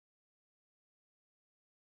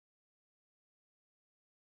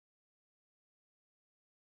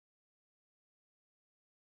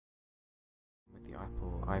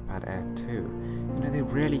Apple iPad Air 2, you know, they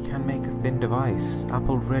really can make a thin device.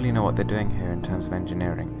 Apple really know what they're doing here in terms of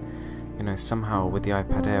engineering. You know, somehow with the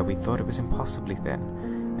iPad Air we thought it was impossibly thin,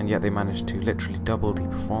 and yet they managed to literally double the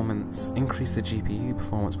performance, increase the GPU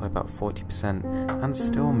performance by about 40%, and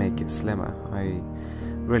still make it slimmer. I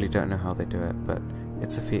really don't know how they do it, but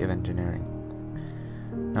it's a feat of engineering.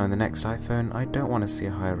 Now in the next iPhone, I don't want to see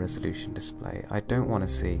a higher resolution display. I don't want to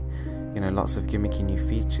see, you know, lots of gimmicky new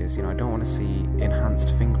features. You know, I don't want to see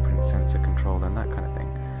enhanced fingerprint sensor control and that kind of thing.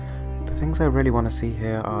 The things I really want to see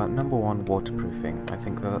here are, number one, waterproofing. I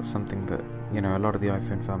think that that's something that, you know, a lot of the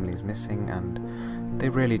iPhone family is missing, and they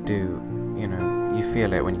really do, you know, you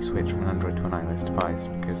feel it when you switch from an Android to an iOS device,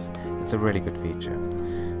 because it's a really good feature.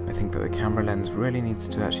 I think that the camera lens really needs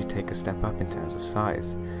to actually take a step up in terms of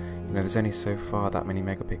size. You know, there's only so far that many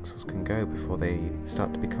megapixels can go before they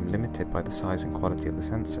start to become limited by the size and quality of the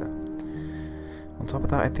sensor. On top of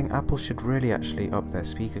that, I think Apple should really actually up their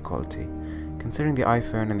speaker quality. Considering the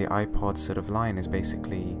iPhone and the iPod sort of line is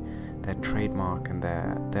basically their trademark and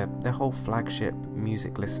their whole flagship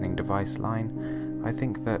music listening device line, I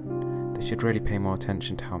think that they should really pay more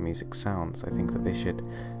attention to how music sounds. I think that they should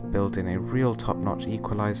build in a real top-notch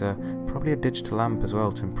equalizer, probably a digital amp as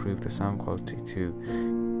well, to improve the sound quality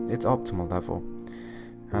to its optimal level.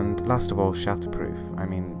 And last of all, shatterproof. I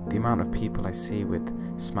mean, the amount of people I see with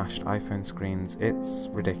smashed iPhone screens, it's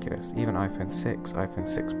ridiculous. Even iPhone 6, iPhone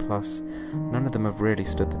 6 Plus, none of them have really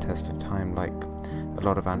stood the test of time like a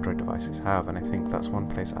lot of Android devices have, and I think that's one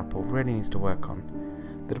place Apple really needs to work on.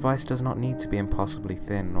 The device does not need to be impossibly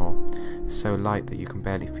thin or so light that you can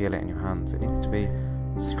barely feel it in your hands. It needs to be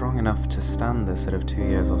strong enough to stand the sort of 2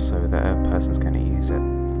 years or so that a person's going to use it.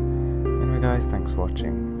 Anyway guys, thanks for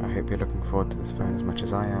watching. I hope you're looking forward to this phone as much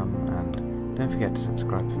as I am, and don't forget to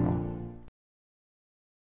subscribe for more.